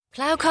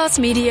Cloudcast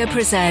Media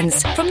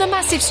presents from the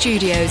massive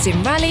studios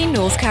in Raleigh,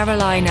 North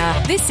Carolina.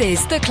 This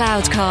is the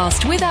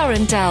Cloudcast with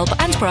Aaron Delp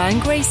and Brian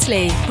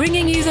Gracely,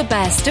 bringing you the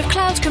best of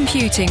cloud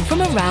computing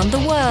from around the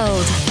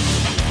world.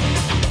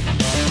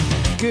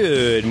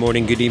 Good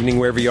morning, good evening,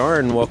 wherever you are,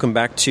 and welcome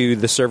back to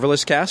the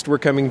ServerlessCast. We're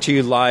coming to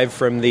you live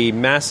from the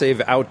massive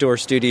outdoor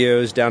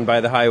studios down by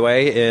the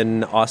highway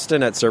in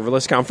Austin at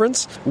Serverless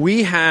Conference.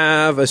 We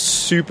have a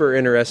super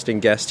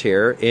interesting guest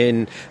here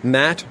in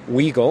Matt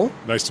Weigel.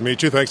 Nice to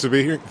meet you. Thanks for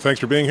being here.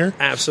 Thanks for being here.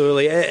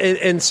 Absolutely.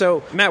 And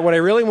so, Matt, what I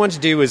really wanted to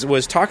do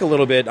was talk a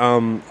little bit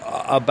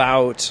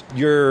about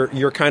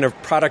your kind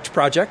of product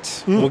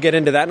project. Mm. We'll get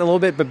into that in a little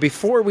bit. But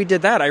before we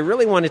did that, I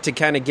really wanted to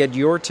kind of get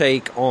your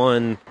take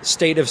on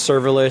state of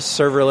serverless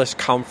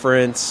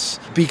conference,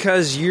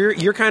 because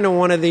you're kind of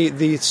one of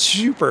the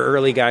super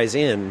early guys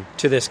in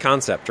to this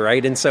concept,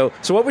 right? And so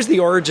what was the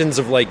origins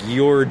of like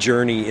your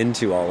journey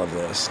into all of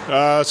this?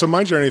 So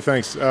my journey,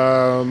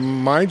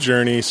 my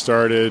journey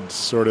started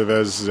sort of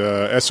as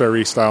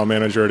SRE style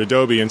manager at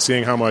Adobe and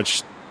seeing how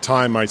much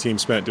time my team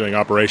spent doing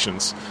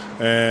operations.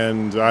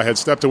 And I had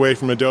stepped away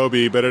from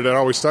Adobe, but it had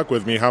always stuck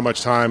with me how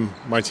much time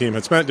my team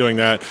had spent doing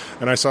that.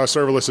 And I saw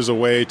serverless as a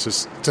way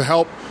to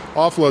help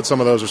offload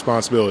some of those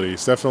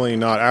responsibilities. Definitely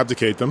not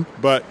abdicate them,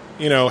 but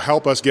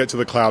help us get to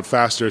the cloud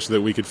faster so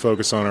that we could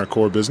focus on our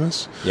core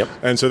business. Yep.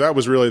 And so that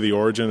was really the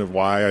origin of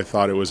why I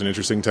thought it was an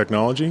interesting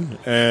technology.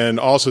 And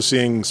also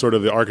seeing sort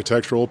of the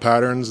architectural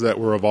patterns that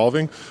were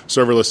evolving.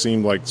 Serverless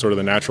seemed like sort of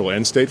the natural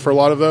end state for a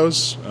lot of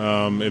those.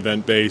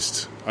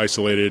 Event-based,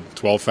 isolated,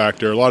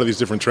 12-factor, a lot of these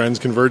different trends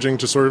converging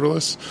to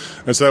serverless.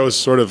 And so that was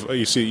sort of,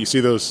 you see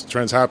those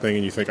trends happening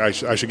and you think, I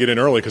should get in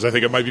early because I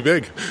think it might be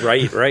big.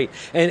 Right.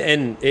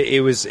 And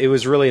it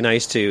was really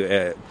nice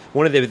to,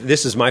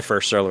 this is my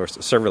first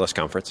serverless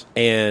conference,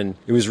 and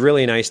it was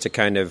really nice to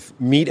kind of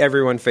meet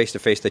everyone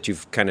face-to-face that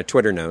you've kind of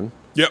Twitter known.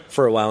 Yep.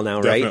 For a while now,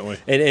 right? Definitely.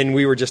 And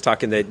we were just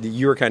talking that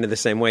you were kind of the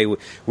same way.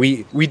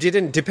 We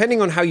didn't,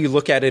 depending on how you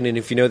look at it, and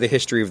if you know the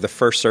history of the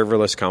first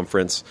serverless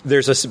conference,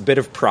 there's a bit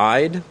of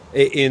pride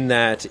in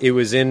that it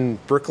was in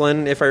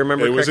Brooklyn, if I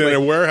remember correctly. It was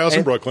in a warehouse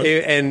in Brooklyn.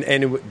 And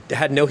it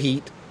had no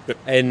heat.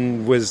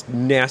 And was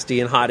nasty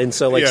and hot. And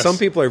so, yes. Some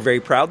people are very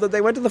proud that they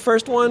went to the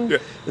first one,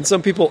 and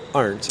some people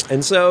aren't.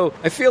 And so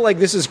I feel like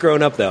this has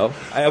grown up, though.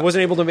 I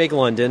wasn't able to make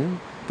London,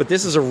 but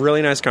this is a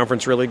really nice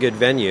conference, really good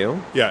venue.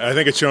 Yeah, I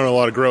think it's shown a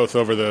lot of growth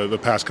over the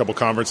past couple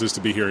conferences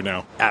to be here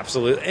now.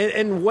 Absolutely.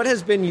 And what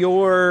has been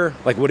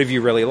what have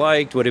you really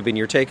liked? What have been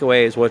your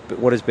takeaways?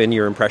 What has been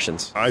your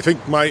impressions? I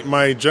think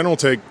my general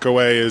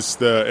takeaway is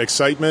the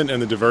excitement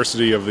and the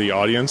diversity of the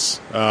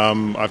audience.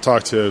 I've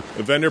talked to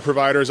vendor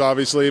providers,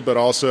 obviously, but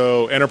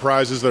also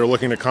enterprises that are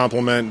looking to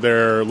complement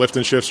their lift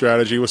and shift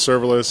strategy with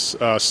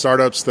serverless,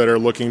 startups that are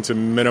looking to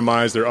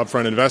minimize their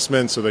upfront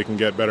investment so they can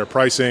get better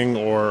pricing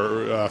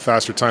or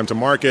faster time to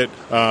market,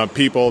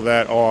 people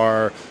that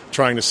are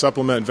trying to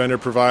supplement vendor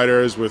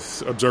providers with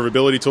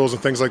observability tools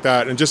and things like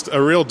that, and just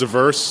a real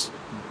diverse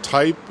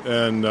type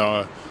and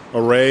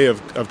array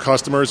of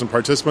customers and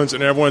participants,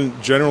 and everyone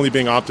generally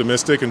being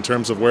optimistic in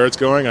terms of where it's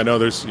going. I know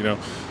there's,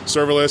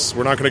 serverless,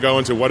 we're not going to go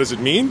into what does it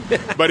mean,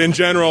 but in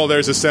general,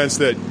 there's a sense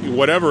that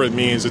whatever it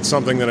means, it's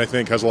something that I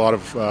think has a lot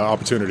of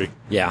opportunity.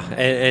 Yeah,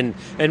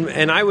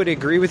 and I would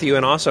agree with you,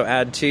 and also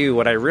add, too,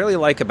 what I really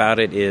like about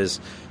it is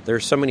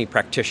there's so many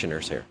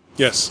practitioners here.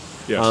 Yes.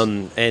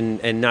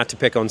 And not to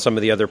pick on some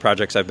of the other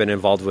projects I've been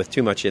involved with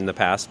too much in the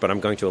past, but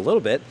I'm going to a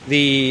little bit.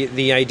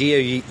 The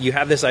idea, you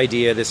have this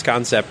idea, this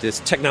concept,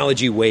 this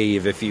technology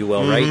wave, if you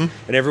will, right?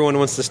 And everyone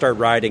wants to start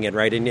riding it,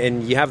 right?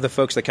 And you have the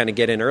folks that kind of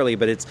get in early,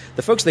 but it's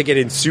the folks that get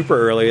in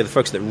super early are the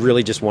folks that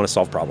really just want to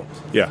solve problems.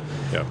 Yeah.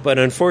 But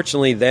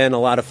unfortunately, then a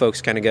lot of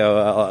folks kind of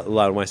go,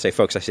 when I say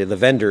folks, I say the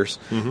vendors,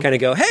 kind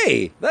of go,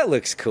 hey, that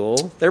looks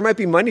cool. There might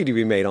be money to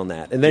be made on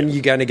that. And then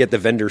you kind of get the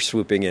vendors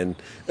swooping in.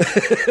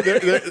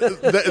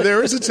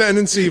 There is a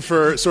tendency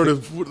for sort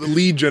of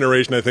lead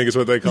generation, I think is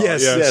what they call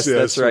it. Yes,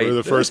 that's right. Where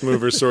the first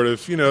movers sort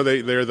of,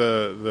 they're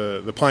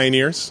the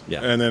pioneers,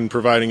 and then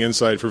providing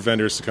insight for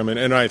vendors to come in.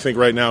 And I think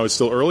right now it's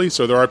still early,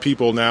 so there are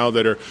people now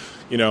that are,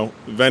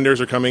 vendors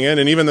are coming in.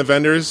 And even the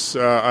vendors,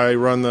 I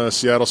run the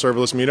Seattle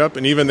Serverless Meetup,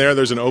 and even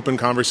there's an open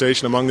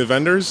conversation among the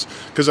vendors,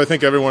 because I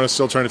think everyone is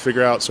still trying to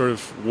figure out sort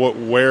of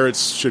where it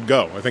should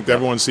go. I think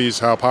everyone sees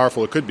how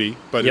powerful it could be,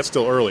 but it's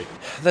still early.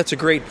 That's a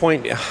great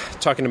point,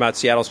 talking about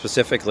Seattle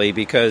specifically,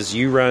 because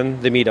you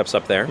run the meetups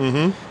up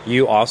there.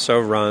 You also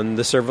run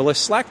the Serverless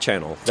Slack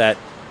channel that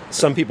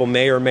some people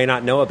may or may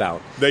not know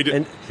about. They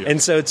do.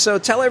 And so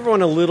tell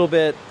everyone a little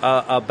bit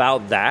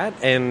about that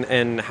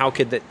and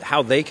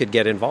how they could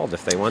get involved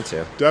if they want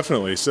to.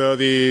 Definitely. So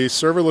the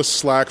Serverless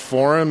Slack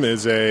forum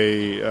is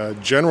a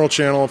general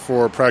channel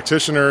for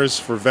practitioners,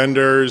 for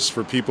vendors,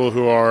 for people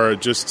who are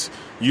just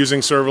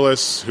using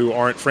serverless, who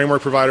aren't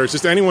framework providers,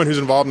 just anyone who's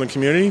involved in the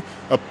community,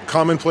 a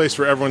common place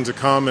for everyone to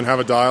come and have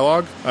a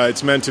dialogue.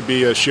 It's meant to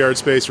be a shared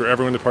space for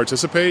everyone to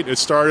participate. It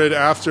started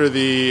after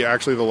the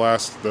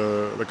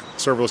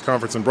Serverless Serverless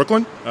conference in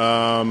Brooklyn.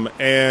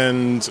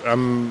 And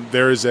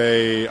there's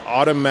a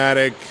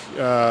automatic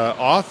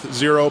Auth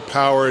 0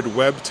 powered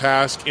web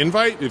task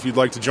invite if you'd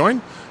like to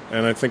join.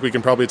 And I think we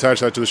can probably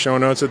attach that to the show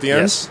notes at the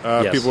end. Yes.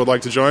 If people would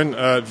like to join.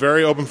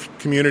 Very open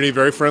community,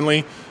 very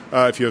friendly.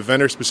 If you have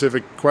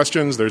vendor-specific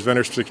questions, there's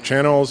vendor-specific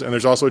channels, and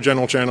there's also a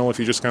general channel if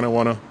you just kind of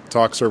want to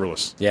talk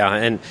serverless. Yeah,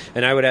 and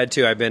I would add,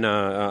 too, I've been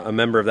a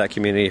member of that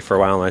community for a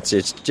while, and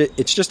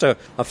it's just a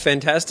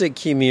fantastic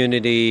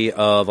community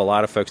of a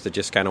lot of folks that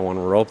just kind of want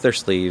to roll up their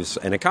sleeves,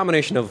 and a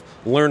combination of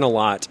learn a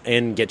lot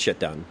and get shit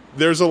done.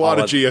 There's a lot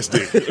of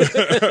GSD.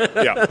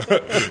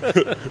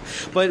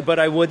 Yeah. But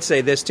I would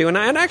say this, too, and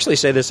I'd actually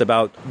say this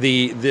about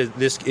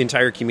this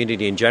entire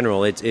community in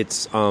general.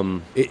 It's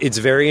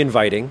very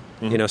inviting.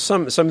 Mm-hmm. You know,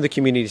 some of the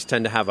communities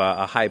tend to have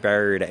a high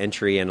barrier to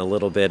entry and a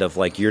little bit of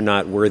like, you're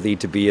not worthy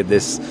to be in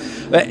this.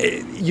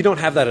 You don't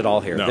have that at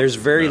all here. No, There's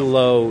very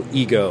low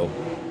ego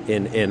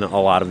in a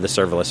lot of the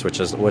serverless,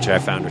 which I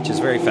found, which is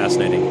very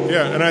fascinating.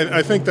 Yeah, and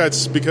I think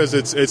that's because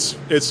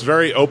it's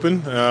very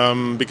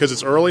open, because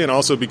it's early, and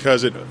also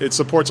because it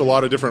supports a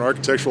lot of different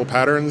architectural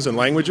patterns and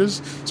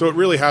languages. So it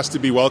really has to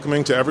be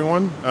welcoming to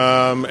everyone.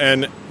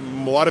 And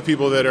a lot of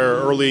people that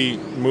are early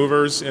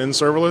movers in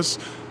serverless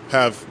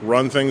have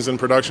run things in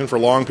production for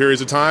long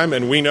periods of time,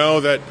 and we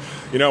know that,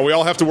 you know, we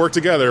all have to work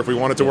together if we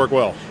want it to work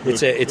well.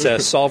 It's a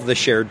solve the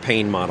shared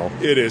pain model.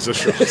 It is a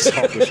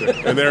solve the shared,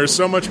 and there's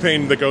so much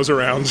pain that goes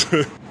around.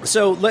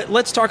 So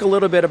let's talk a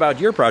little bit about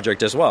your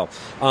project as well.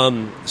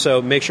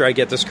 So make sure I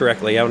get this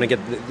correctly. I want to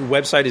get the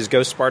website is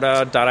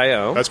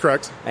GoSparta.io. That's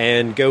correct.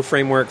 And Go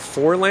framework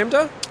for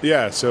Lambda.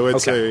 Yeah, so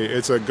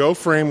it's a Go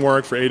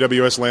framework for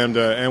AWS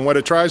Lambda, and what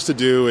it tries to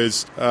do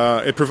is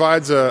it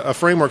provides a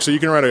framework so you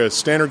can write a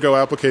standard Go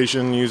application,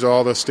 use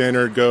all the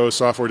standard Go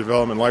software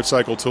development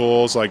lifecycle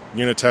tools like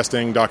unit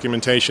testing,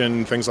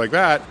 documentation, things like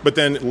that, but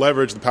then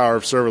leverage the power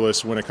of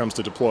serverless when it comes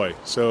to deploy.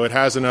 So it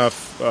has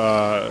enough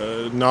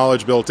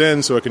knowledge built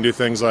in so it can do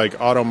things like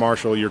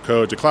auto-marshal your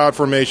code to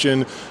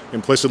CloudFormation,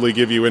 implicitly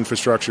give you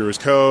infrastructure as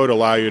code,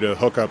 allow you to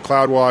hook up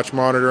CloudWatch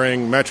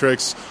monitoring,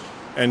 metrics,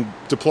 and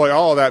deploy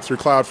all of that through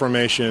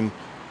CloudFormation.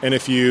 And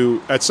if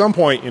you, at some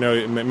point, you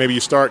know, maybe you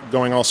start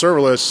going all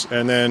serverless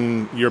and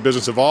then your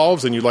business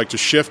evolves and you'd like to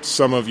shift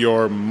some of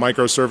your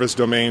microservice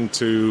domain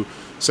to,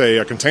 say,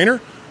 a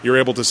container, you're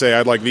able to say,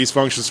 I'd like these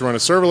functions to run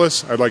as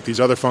serverless, I'd like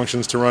these other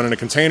functions to run in a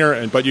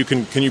container, but you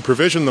can you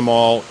provision them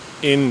all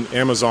in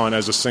Amazon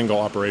as a single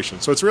operation.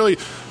 So it's really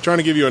trying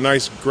to give you a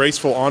nice,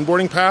 graceful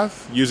onboarding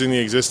path using the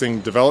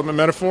existing development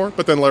metaphor,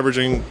 but then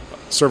leveraging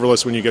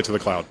serverless when you get to the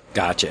cloud.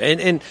 Gotcha.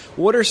 And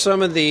what are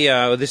some of the,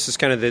 this is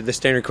kind of the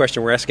standard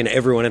question we're asking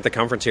everyone at the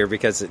conference here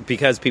because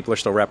people are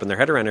still wrapping their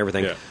head around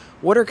everything. Yeah.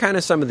 What are kind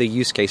of some of the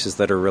use cases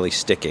that are really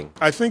sticking?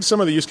 I think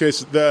some of the use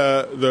cases,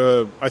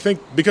 I think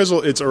because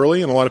it's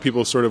early and a lot of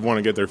people sort of want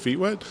to get their feet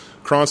wet,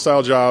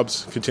 cron-style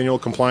jobs, continual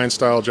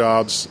compliance-style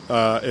jobs,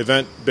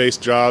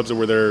 event-based jobs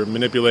where they're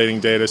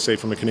manipulating data, say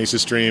from a Kinesis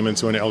stream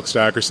into an elk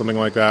stack or something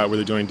like that, where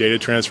they're doing data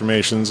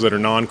transformations that are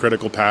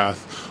non-critical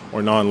path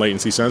or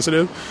non-latency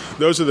sensitive.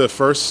 Those are the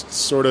first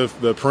sort of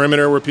the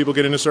perimeter where people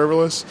get into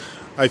serverless.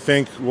 I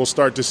think we'll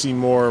start to see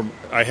more,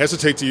 I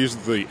hesitate to use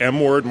the M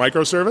word,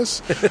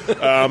 microservice,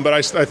 but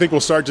I think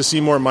we'll start to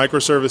see more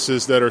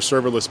microservices that are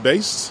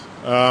serverless-based,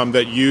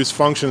 that use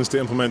functions to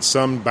implement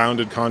some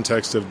bounded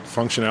context of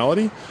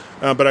functionality.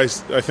 But I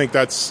think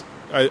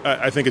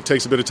I think it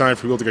takes a bit of time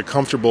for people to get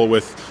comfortable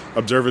with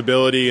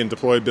observability and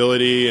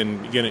deployability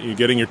and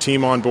getting your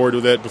team on board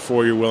with it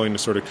before you're willing to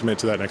sort of commit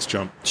to that next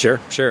jump. Sure.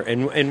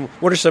 And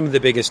what are some of the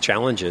biggest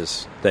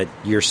challenges that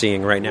you're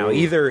seeing right now,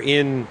 either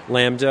in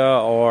Lambda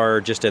or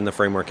just in the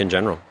framework in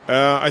general?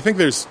 I think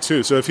there's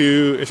two. So if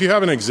you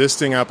have an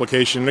existing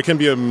application, it can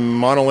be a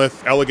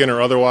monolith, elegant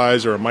or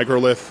otherwise, or a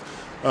microlith.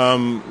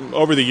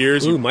 Over the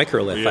years...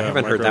 microlith. I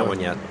haven't heard that one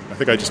yet. I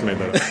think I just made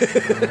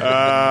that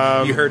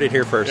up. You heard it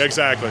here first.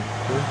 Exactly.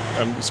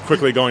 I'm just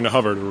quickly going to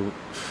hover.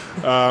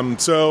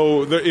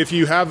 If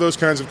you have those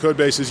kinds of code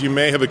bases, you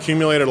may have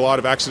accumulated a lot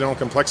of accidental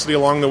complexity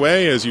along the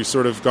way as you've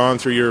sort of gone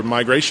through your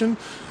migration.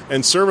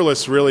 And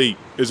serverless really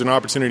is an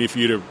opportunity for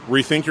you to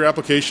rethink your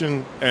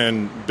application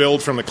and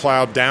build from the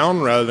cloud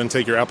down rather than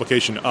take your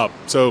application up.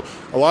 So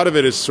a lot of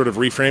it is sort of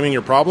reframing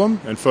your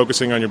problem and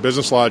focusing on your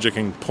business logic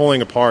and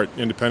pulling apart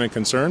independent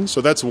concerns.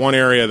 So that's one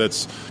area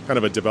that's kind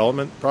of a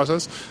development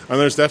process. And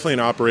there's definitely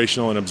an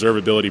operational and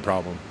observability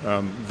problem.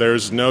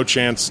 There's no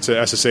chance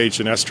to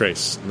SSH and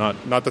strace.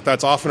 Not that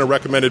that's often a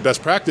recommended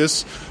best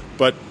practice,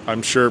 but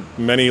I'm sure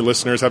many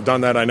listeners have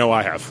done that. I know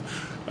I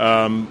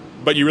have.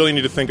 But you really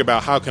need to think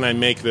about how can I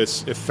make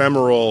this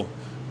ephemeral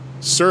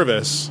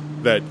service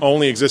that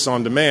only exists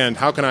on demand,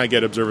 how can I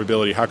get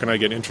observability? How can I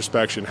get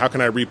introspection? How can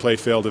I replay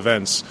failed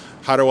events?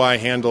 How do I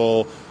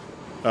handle,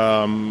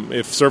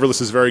 if serverless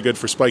is very good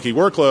for spiky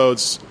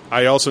workloads,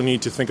 I also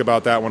need to think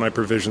about that when I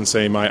provision,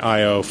 say, my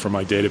I/O for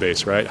my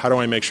database, right? How do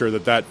I make sure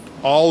that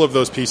all of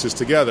those pieces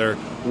together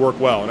work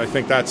well? And I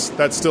think that's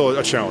still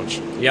a challenge.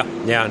 Yeah,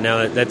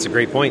 no, that's a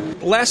great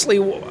point. Lastly,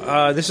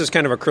 this is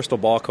kind of a crystal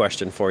ball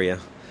question for you.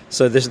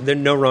 So there are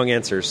no wrong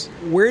answers.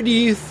 Where do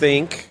you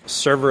think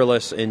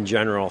serverless in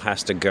general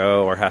has to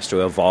go or has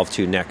to evolve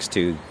to next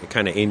to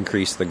kind of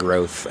increase the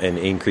growth and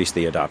increase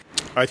the adoption?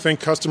 I think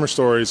customer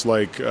stories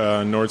like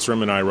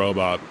Nordstrom and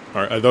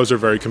iRobot, those are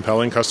very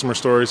compelling customer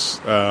stories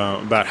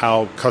about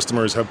how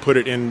customers have put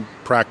it in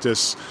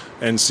practice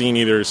and seen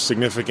either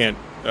significant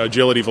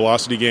agility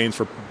velocity gains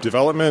for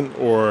development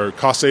or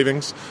cost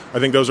savings. I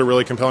think those are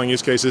really compelling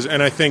use cases.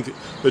 And I think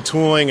the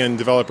tooling and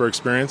developer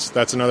experience,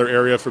 that's another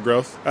area for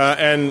growth.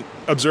 And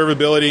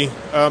observability,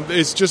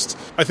 it's just,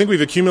 I think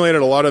we've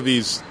accumulated a lot of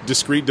these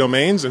discrete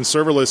domains, and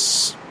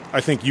serverless,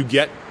 I think you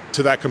get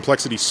to that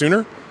complexity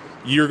sooner.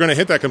 You're going to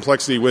hit that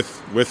complexity with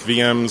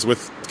VMs,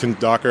 with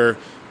Docker,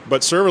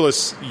 but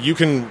serverless, you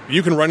can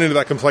run into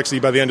that complexity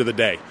by the end of the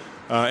day.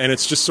 And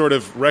it's just sort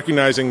of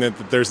recognizing that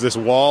there's this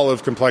wall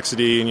of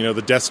complexity and,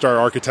 the Death Star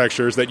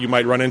architectures that you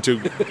might run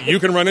into. You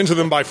can run into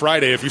them by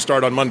Friday if you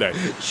start on Monday.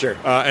 Sure.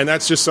 And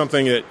that's just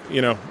something that,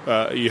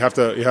 you have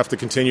to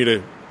continue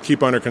to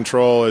keep under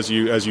control as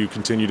you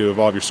continue to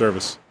evolve your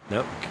service.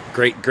 Nope.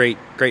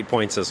 Great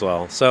points as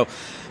well. So,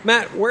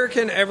 Matt, where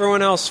can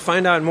everyone else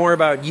find out more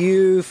about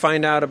you,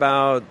 find out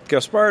about Go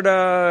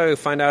Sparta,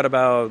 find out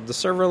about the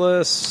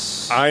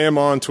serverless? I am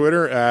on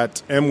Twitter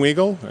at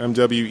mweagle,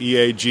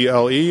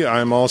 MWEAGLE.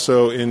 I'm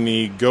also in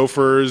the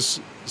Gophers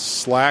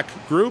Slack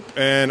group,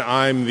 and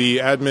I'm the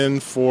admin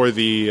for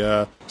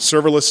the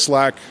serverless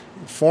Slack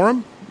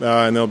forum.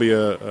 And there'll be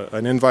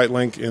an invite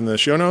link in the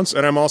show notes.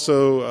 And I'm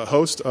also a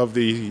host of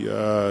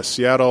the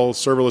Seattle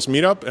Serverless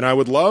Meetup. And I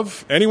would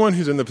love anyone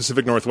who's in the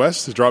Pacific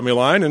Northwest to drop me a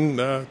line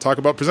and talk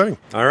about presenting.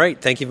 All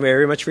right. Thank you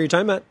very much for your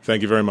time, Matt.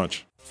 Thank you very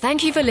much.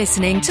 Thank you for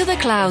listening to The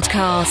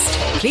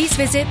Cloudcast. Please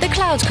visit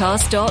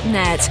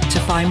thecloudcast.net to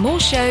find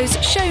more shows,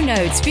 show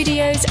notes,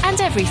 videos,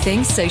 and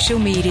everything social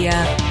media.